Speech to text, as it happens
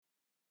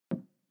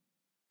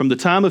From the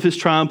time of his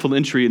triumphal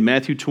entry in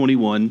Matthew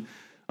 21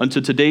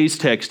 unto today's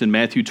text in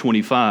Matthew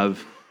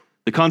 25,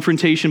 the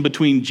confrontation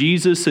between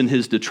Jesus and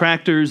his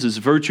detractors is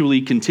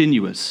virtually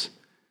continuous.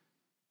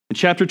 In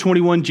chapter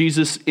 21,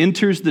 Jesus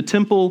enters the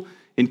temple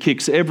and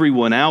kicks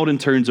everyone out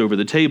and turns over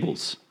the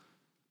tables.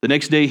 The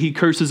next day, he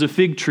curses a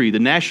fig tree, the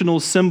national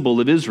symbol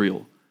of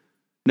Israel.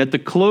 And at the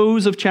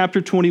close of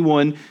chapter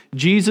 21,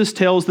 Jesus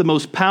tells the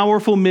most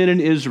powerful men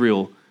in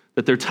Israel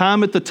that their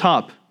time at the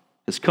top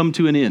has come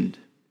to an end.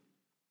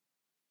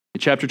 In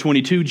chapter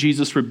 22,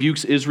 Jesus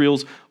rebukes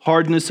Israel's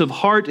hardness of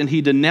heart, and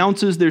he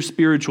denounces their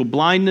spiritual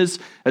blindness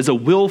as a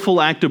willful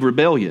act of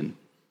rebellion.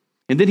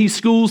 And then he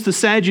schools the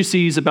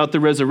Sadducees about the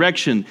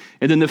resurrection,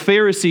 and then the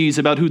Pharisees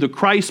about who the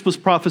Christ was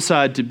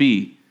prophesied to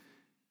be.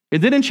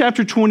 And then in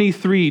chapter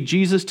 23,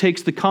 Jesus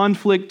takes the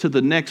conflict to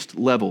the next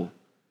level,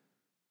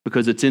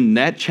 because it's in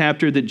that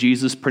chapter that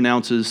Jesus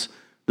pronounces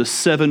the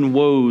 7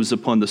 woes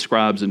upon the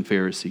scribes and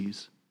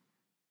Pharisees.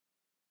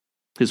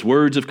 His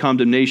words of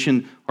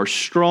condemnation are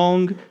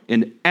strong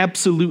and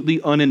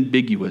absolutely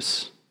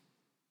unambiguous.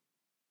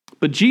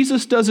 But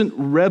Jesus doesn't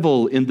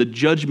revel in the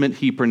judgment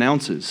he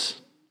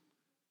pronounces.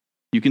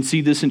 You can see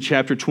this in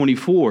chapter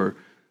 24,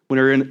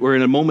 when we're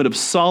in a moment of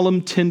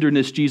solemn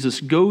tenderness,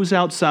 Jesus goes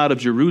outside of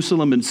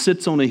Jerusalem and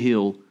sits on a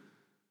hill,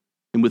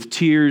 and with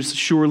tears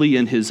surely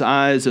in his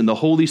eyes and the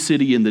holy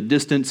city in the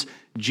distance,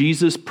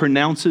 Jesus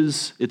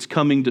pronounces its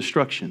coming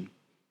destruction.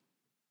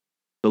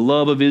 The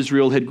love of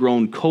Israel had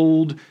grown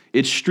cold.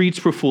 Its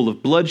streets were full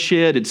of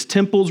bloodshed. Its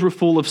temples were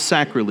full of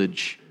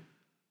sacrilege.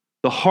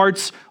 The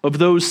hearts of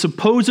those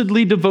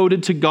supposedly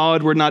devoted to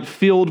God were not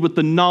filled with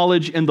the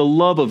knowledge and the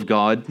love of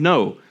God.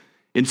 No,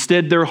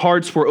 instead their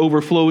hearts were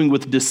overflowing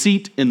with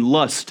deceit and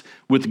lust,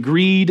 with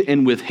greed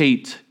and with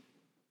hate.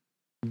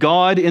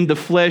 God in the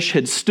flesh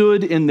had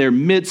stood in their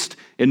midst,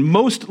 and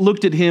most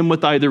looked at him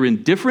with either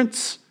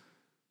indifference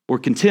or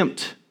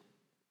contempt.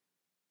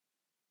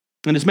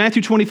 And as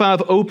Matthew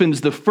 25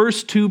 opens, the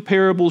first 2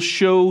 parables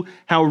show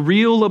how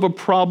real of a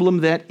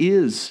problem that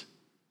is.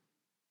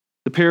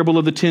 The parable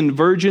of the 10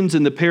 virgins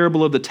and the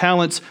parable of the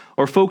talents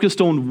are focused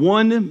on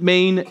one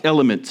main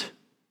element.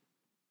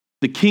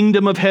 The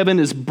kingdom of heaven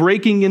is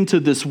breaking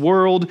into this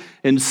world,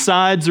 and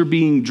sides are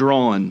being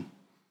drawn.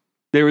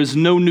 There is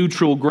no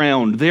neutral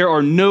ground. There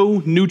are no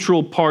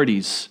neutral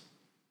parties.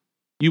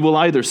 You will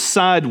either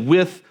side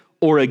with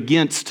or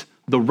against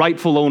the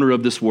rightful owner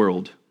of this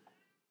world.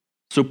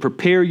 So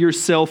prepare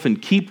yourself and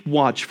keep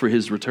watch for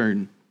his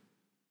return.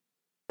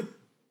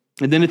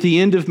 And then at the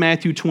end of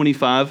Matthew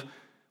 25,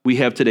 we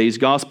have today's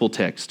gospel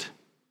text.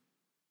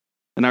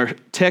 And our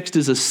text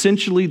is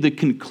essentially the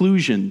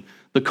conclusion,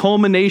 the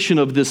culmination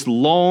of this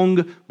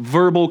long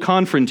verbal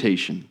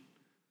confrontation.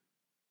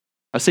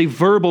 I say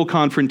verbal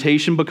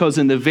confrontation because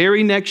in the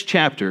very next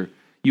chapter,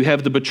 you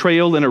have the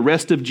betrayal and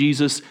arrest of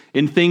Jesus,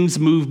 and things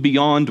move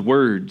beyond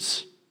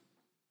words.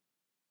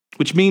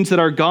 Which means that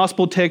our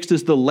gospel text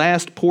is the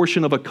last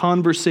portion of a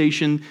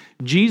conversation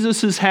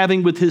Jesus is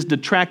having with his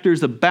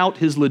detractors about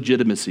his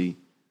legitimacy.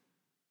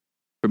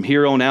 From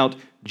here on out,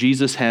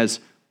 Jesus has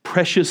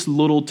precious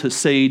little to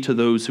say to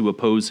those who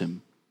oppose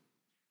him.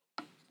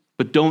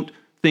 But don't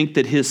think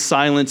that his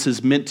silence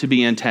is meant to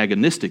be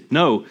antagonistic.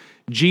 No,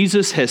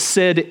 Jesus has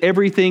said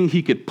everything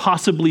he could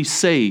possibly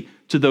say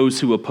to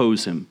those who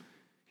oppose him.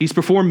 He's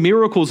performed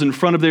miracles in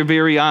front of their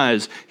very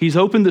eyes. He's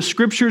opened the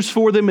scriptures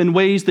for them in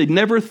ways they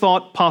never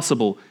thought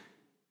possible.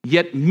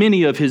 Yet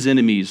many of his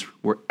enemies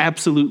were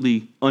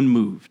absolutely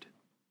unmoved.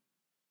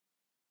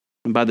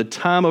 And by the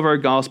time of our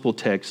gospel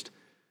text,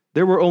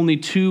 there were only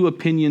 2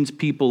 opinions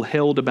people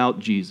held about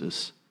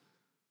Jesus.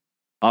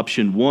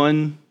 Option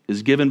 1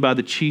 is given by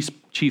the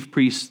chief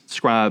priests,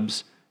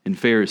 scribes, and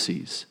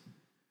Pharisees.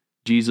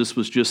 Jesus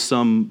was just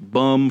some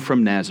bum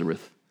from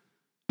Nazareth,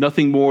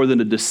 nothing more than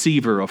a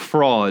deceiver, a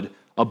fraud,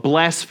 a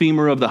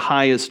blasphemer of the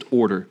highest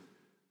order,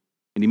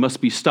 and he must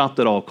be stopped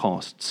at all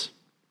costs.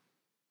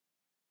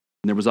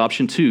 And there was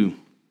option 2.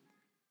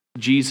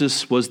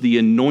 Jesus was the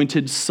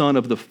anointed Son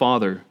of the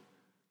Father.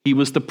 He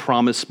was the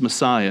promised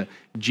Messiah.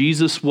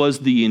 Jesus was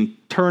the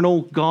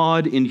eternal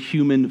God in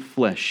human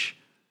flesh.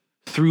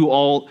 Through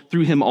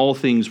him all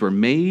things were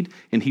made,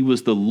 and he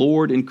was the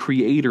Lord and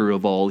creator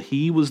of all.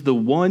 He was the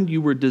one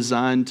you were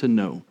designed to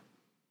know.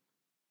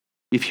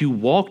 If you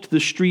walked the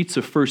streets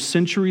of first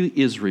century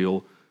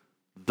Israel,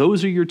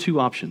 those are your 2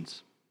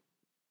 options.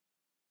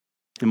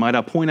 And might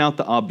I point out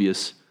the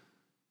obvious,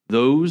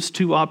 those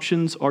 2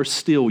 options are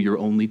still your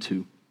only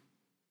 2.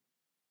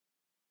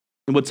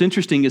 And what's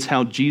interesting is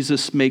how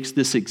Jesus makes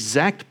this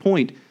exact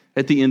point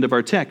at the end of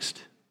our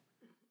text.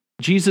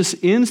 Jesus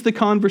ends the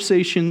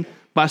conversation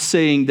by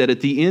saying that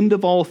at the end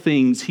of all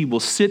things, he will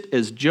sit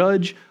as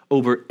judge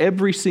over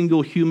every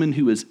single human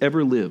who has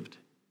ever lived.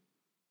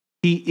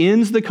 He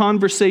ends the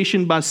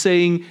conversation by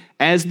saying,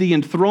 as the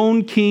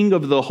enthroned king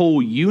of the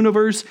whole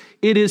universe,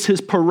 it is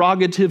his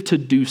prerogative to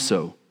do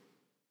so.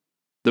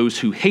 Those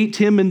who hate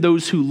him and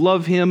those who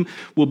love him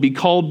will be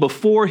called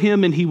before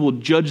him, and he will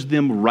judge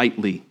them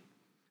rightly.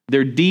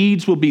 Their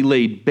deeds will be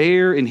laid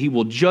bare, and he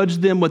will judge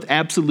them with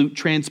absolute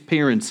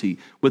transparency,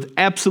 with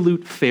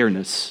absolute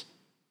fairness.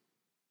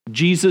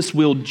 Jesus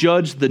will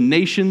judge the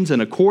nations,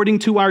 and according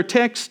to our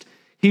text,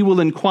 he will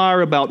inquire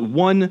about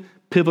one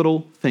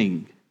pivotal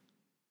thing.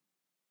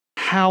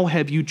 How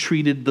have you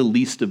treated the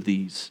least of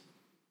these?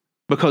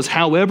 Because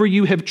however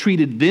you have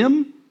treated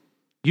them,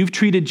 you've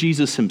treated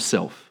Jesus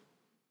himself.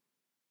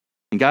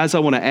 And guys, I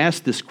want to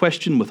ask this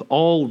question with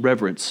all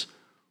reverence.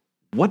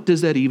 What does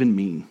that even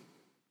mean?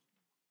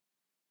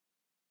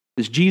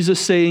 Is Jesus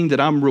saying that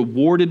I'm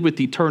rewarded with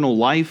eternal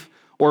life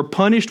or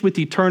punished with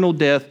eternal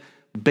death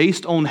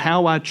based on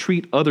how I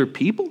treat other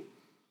people?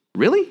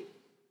 Really?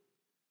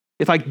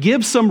 If I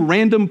give some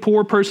random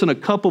poor person a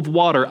cup of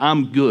water,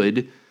 I'm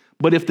good.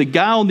 But if the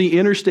guy on the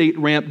interstate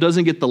ramp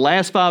doesn't get the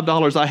last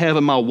 $5 I have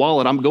in my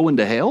wallet, I'm going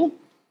to hell?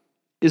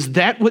 Is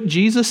that what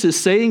Jesus is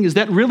saying? Is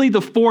that really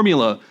the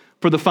formula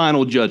for the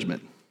final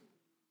judgment?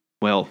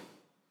 Well,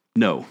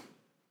 no.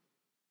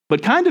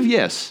 But kind of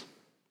yes.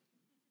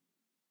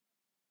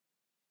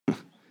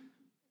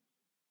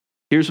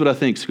 Here's what I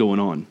think's going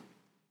on.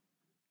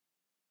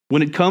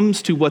 When it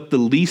comes to what the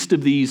least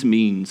of these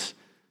means,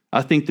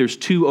 I think there's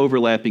two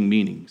overlapping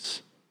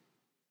meanings.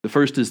 The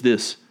first is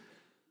this.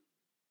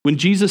 When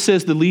Jesus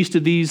says the least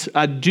of these,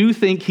 I do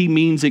think he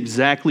means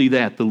exactly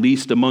that, the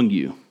least among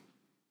you.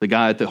 The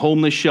guy at the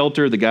homeless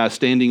shelter, the guy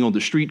standing on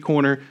the street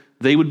corner,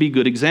 they would be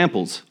good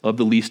examples of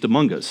the least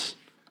among us.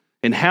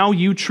 And how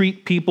you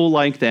treat people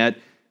like that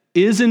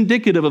is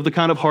indicative of the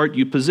kind of heart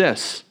you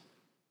possess.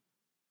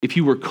 If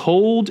you were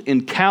cold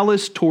and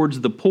callous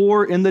towards the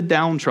poor and the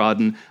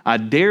downtrodden, I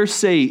dare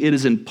say it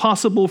is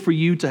impossible for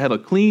you to have a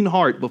clean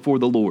heart before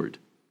the Lord.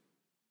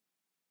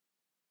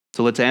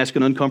 So let's ask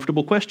an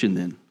uncomfortable question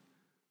then.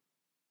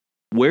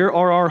 Where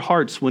are our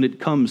hearts when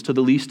it comes to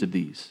the least of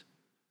these?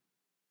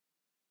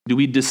 Do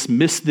we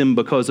dismiss them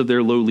because of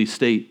their lowly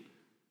state?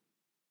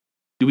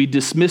 Do we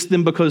dismiss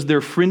them because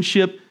their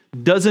friendship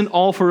doesn't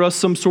offer us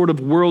some sort of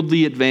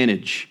worldly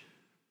advantage?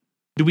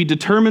 Do we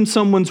determine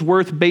someone's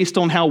worth based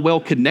on how well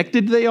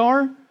connected they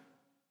are?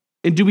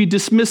 And do we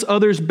dismiss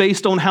others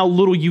based on how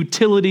little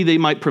utility they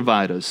might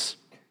provide us?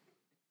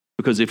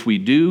 Because if we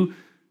do,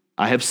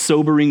 I have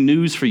sobering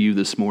news for you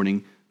this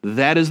morning.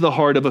 That is the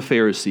heart of a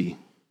Pharisee.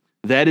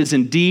 That is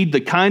indeed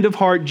the kind of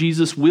heart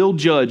Jesus will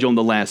judge on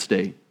the last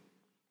day.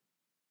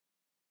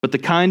 But the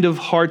kind of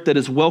heart that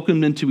is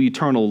welcomed into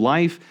eternal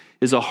life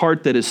is a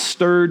heart that is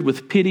stirred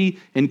with pity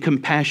and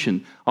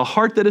compassion, a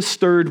heart that is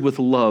stirred with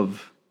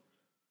love.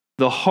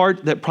 The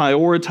heart that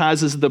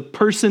prioritizes the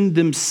person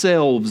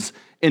themselves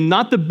and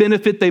not the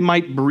benefit they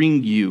might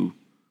bring you.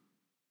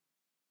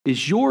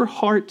 Is your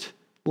heart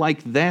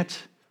like that?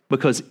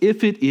 Because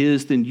if it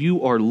is, then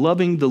you are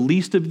loving the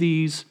least of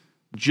these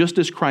just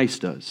as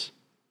Christ does.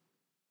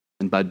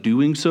 And by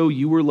doing so,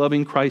 you are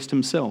loving Christ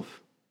himself.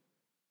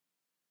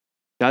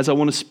 Guys, I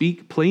want to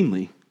speak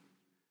plainly.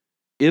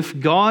 If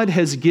God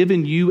has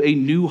given you a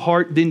new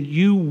heart, then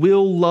you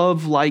will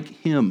love like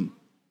him.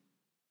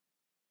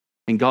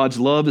 And God's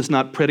love is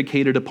not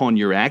predicated upon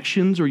your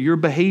actions or your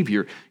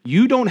behavior.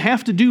 You don't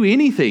have to do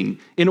anything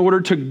in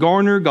order to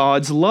garner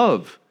God's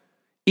love.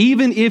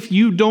 Even if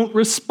you don't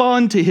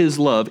respond to his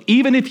love,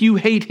 even if you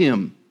hate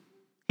him,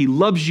 he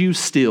loves you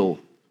still.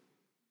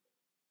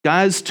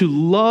 Guys, to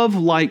love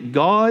like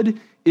God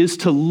is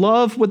to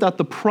love without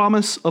the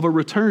promise of a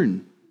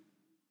return.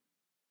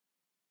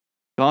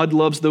 God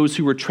loves those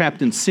who are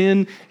trapped in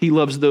sin. He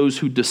loves those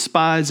who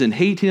despise and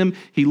hate him.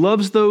 He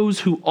loves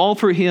those who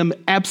offer him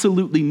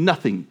absolutely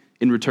nothing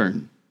in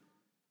return.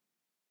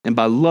 And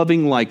by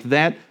loving like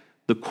that,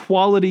 the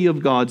quality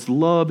of God's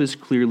love is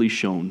clearly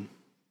shown.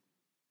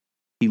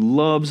 He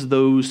loves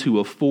those who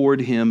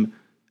afford him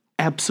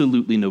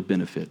absolutely no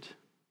benefit.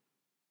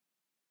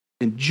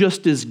 And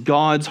just as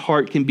God's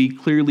heart can be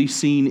clearly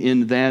seen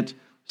in that,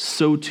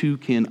 so too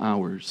can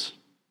ours.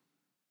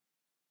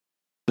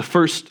 The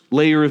first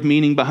layer of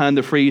meaning behind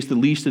the phrase, the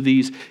least of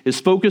these, is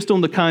focused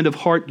on the kind of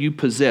heart you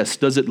possess.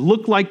 Does it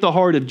look like the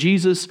heart of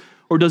Jesus,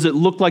 or does it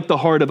look like the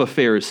heart of a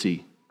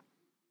Pharisee?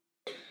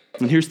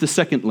 And here's the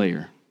second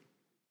layer.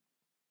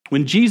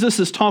 When Jesus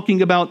is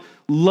talking about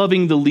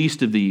loving the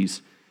least of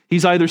these,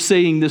 he's either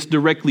saying this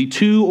directly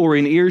to or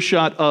in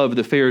earshot of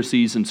the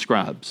Pharisees and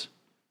scribes.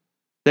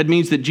 That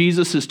means that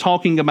Jesus is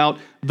talking about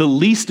the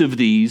least of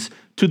these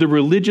to the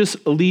religious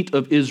elite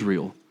of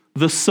Israel,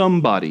 the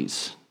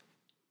somebodies.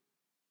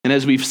 And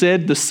as we've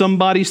said, the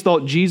somebodies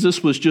thought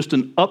Jesus was just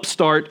an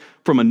upstart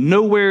from a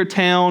nowhere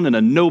town and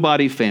a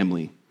nobody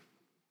family.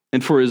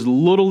 And for as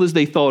little as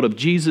they thought of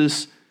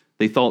Jesus,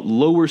 they thought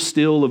lower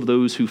still of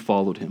those who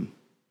followed him.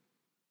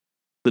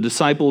 The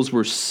disciples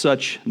were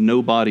such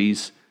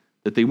nobodies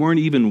that they weren't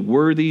even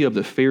worthy of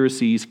the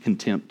Pharisees'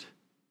 contempt.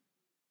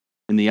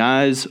 In the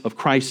eyes of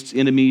Christ's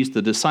enemies,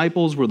 the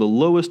disciples were the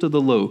lowest of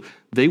the low.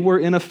 They were,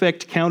 in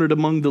effect, counted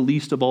among the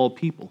least of all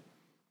people.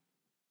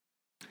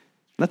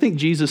 And I think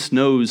Jesus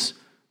knows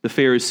the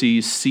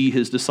Pharisees see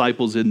his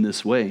disciples in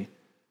this way.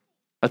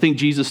 I think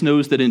Jesus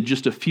knows that in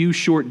just a few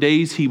short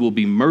days he will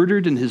be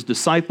murdered and his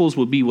disciples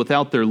will be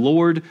without their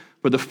Lord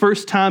for the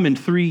first time in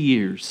 3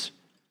 years.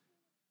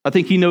 I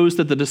think he knows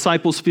that the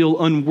disciples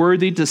feel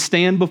unworthy to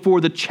stand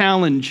before the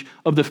challenge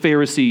of the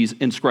Pharisees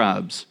and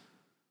scribes.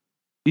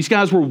 These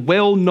guys were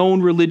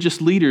well-known religious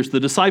leaders. The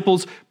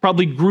disciples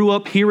probably grew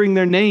up hearing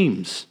their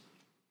names.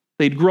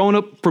 They'd grown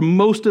up for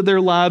most of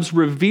their lives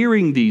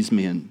revering these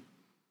men.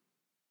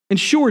 And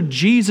sure,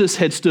 Jesus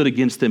had stood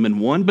against them and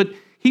won, but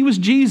he was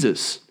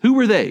Jesus. Who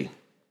were they?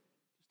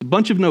 A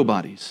bunch of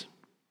nobodies.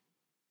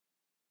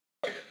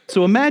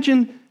 So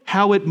imagine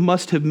how it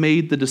must have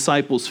made the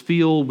disciples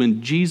feel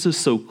when Jesus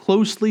so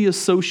closely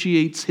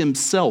associates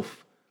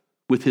himself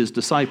with his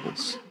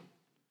disciples.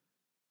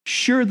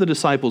 Sure, the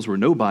disciples were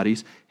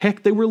nobodies.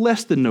 Heck, they were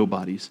less than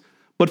nobodies.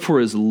 But for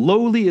as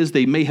lowly as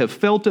they may have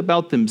felt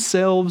about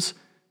themselves,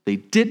 they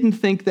didn't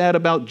think that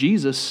about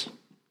Jesus.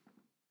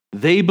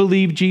 They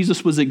believed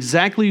Jesus was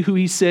exactly who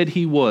he said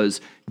he was.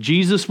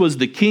 Jesus was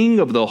the king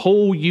of the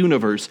whole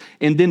universe.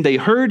 And then they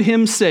heard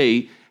him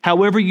say,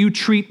 "However you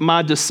treat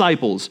my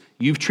disciples,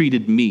 you've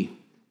treated me."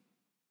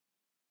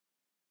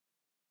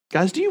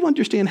 Guys, do you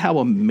understand how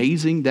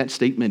amazing that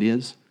statement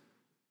is?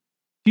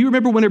 Do you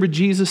remember whenever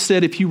Jesus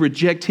said, if you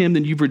reject him,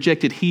 then you've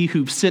rejected he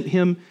who sent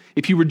him?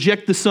 If you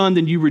reject the Son,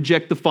 then you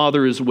reject the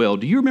Father as well.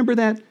 Do you remember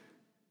that?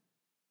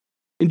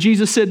 And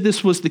Jesus said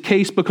this was the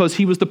case because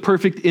he was the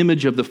perfect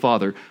image of the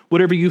Father.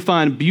 Whatever you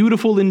find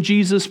beautiful in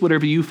Jesus,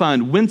 whatever you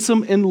find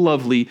winsome and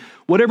lovely,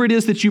 whatever it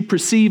is that you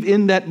perceive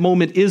in that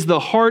moment is the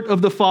heart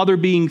of the Father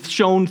being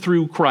shown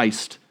through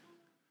Christ.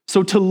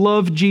 So to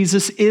love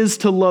Jesus is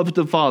to love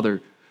the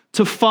Father.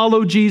 To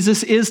follow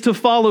Jesus is to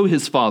follow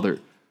his Father.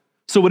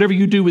 So whatever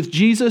you do with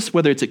Jesus,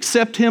 whether it's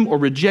accept him or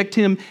reject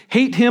him,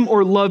 hate him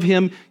or love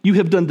him, you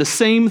have done the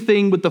same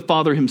thing with the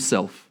Father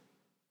himself.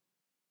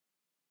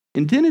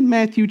 And then in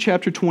Matthew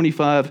chapter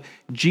 25,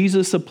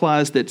 Jesus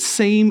applies that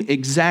same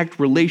exact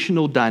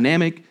relational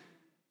dynamic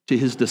to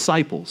his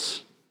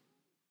disciples.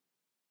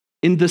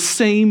 In the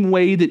same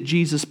way that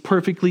Jesus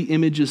perfectly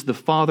images the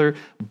Father,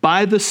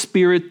 by the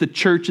Spirit, the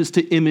church is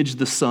to image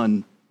the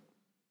Son.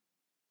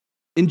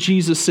 And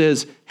Jesus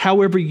says,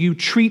 however you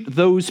treat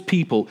those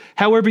people,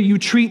 however you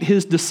treat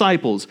his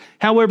disciples,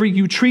 however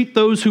you treat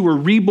those who were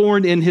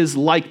reborn in his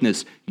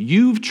likeness,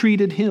 you've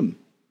treated him.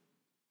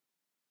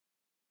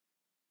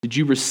 Did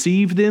you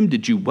receive them?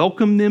 Did you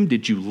welcome them?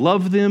 Did you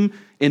love them?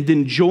 And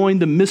then join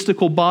the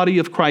mystical body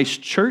of Christ's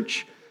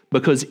church?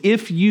 Because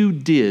if you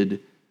did,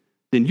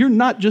 then you're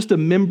not just a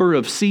member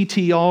of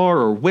CTR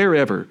or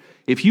wherever.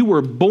 If you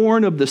were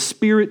born of the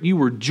Spirit, you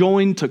were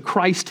joined to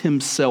Christ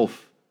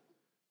himself.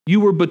 You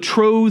were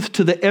betrothed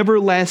to the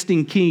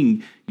everlasting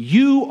King.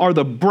 You are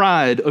the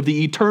bride of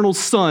the eternal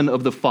Son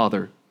of the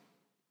Father.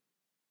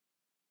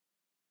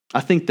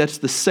 I think that's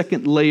the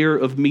second layer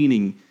of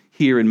meaning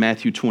here in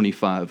Matthew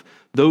 25.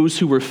 Those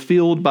who were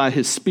filled by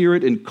his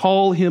Spirit and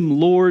call him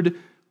Lord,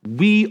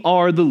 we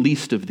are the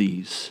least of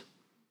these.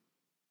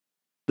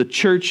 The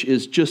church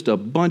is just a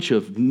bunch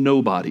of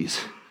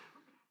nobodies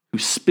who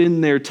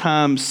spend their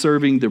time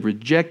serving the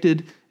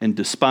rejected and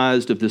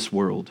despised of this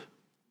world.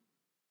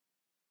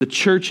 The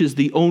church is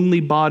the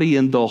only body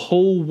in the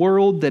whole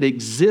world that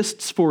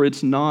exists for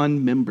its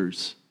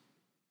non-members.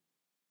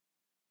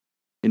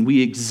 And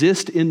we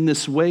exist in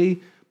this way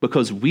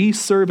because we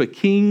serve a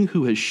king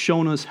who has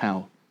shown us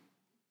how.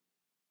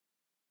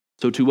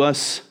 So to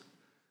us,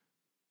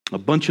 a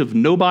bunch of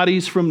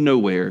nobodies from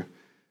nowhere,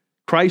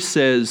 Christ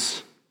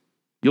says,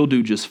 you'll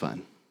do just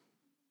fine.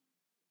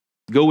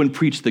 Go and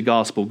preach the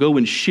gospel. Go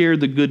and share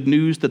the good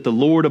news that the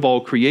Lord of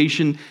all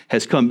creation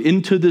has come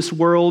into this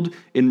world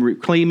in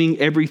reclaiming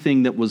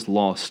everything that was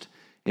lost.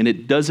 And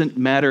it doesn't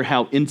matter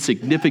how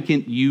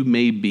insignificant you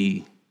may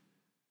be,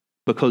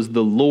 because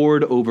the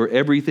Lord over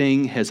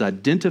everything has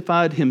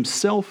identified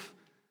himself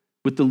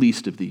with the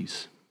least of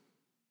these.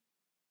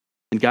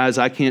 And guys,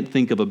 I can't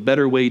think of a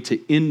better way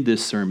to end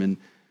this sermon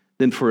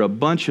than for a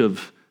bunch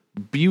of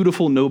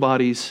beautiful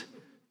nobodies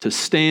to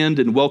stand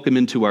and welcome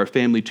into our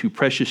family two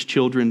precious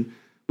children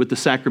with the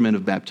sacrament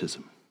of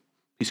baptism.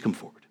 Please come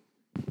forward.